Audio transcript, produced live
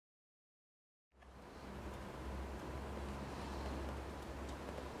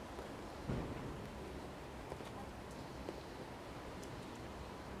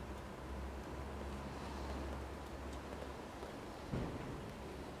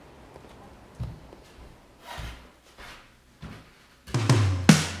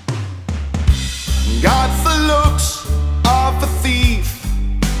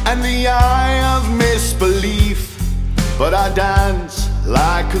the eye of misbelief, but I dance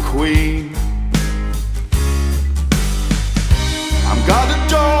like a queen. I've got a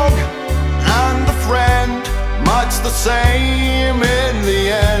dog and a friend, much the same in the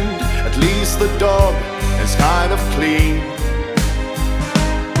end. At least the dog is kind of clean.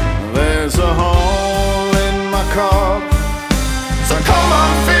 There's a hole in my cup, so come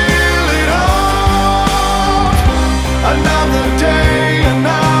on, fill it up. Another day,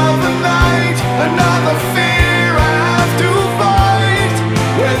 another night, another fear I have to fight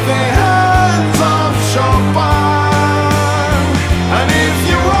with the hands of Chopin. And if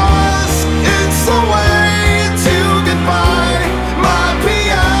you ask, it's a way to get by. My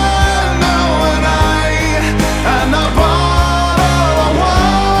piano and I, and a bottle of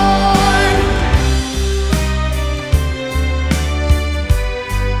wine.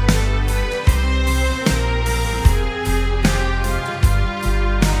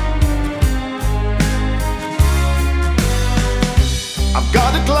 I've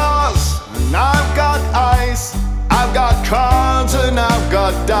got a glass and I've got ice, I've got cards and I've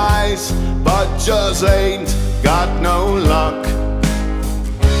got dice, but just ain't got no luck.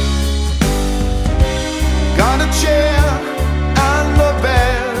 Got a chair and a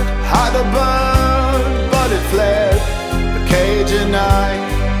bed, had a bird but it fled. The cage and I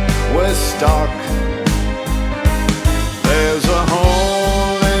were stuck. There's a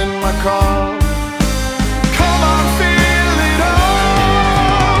hole in my car. Come on, fill it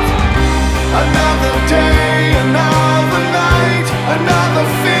up. Another day, another night, another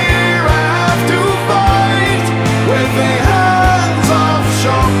fear I have to fight with the hands of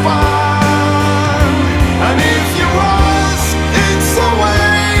Chopin. And if you ask, it's a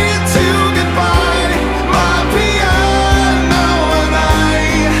way to get by. My piano and I,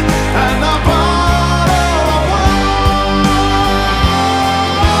 and a bottle of wine.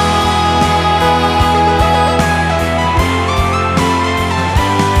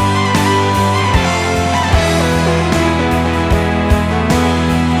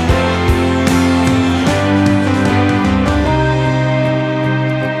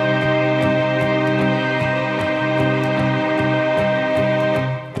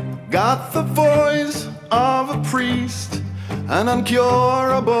 Got the voice of a priest, an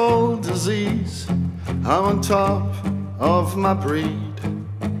incurable disease. I'm on top of my breed.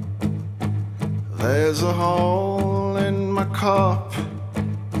 There's a hole in my cup.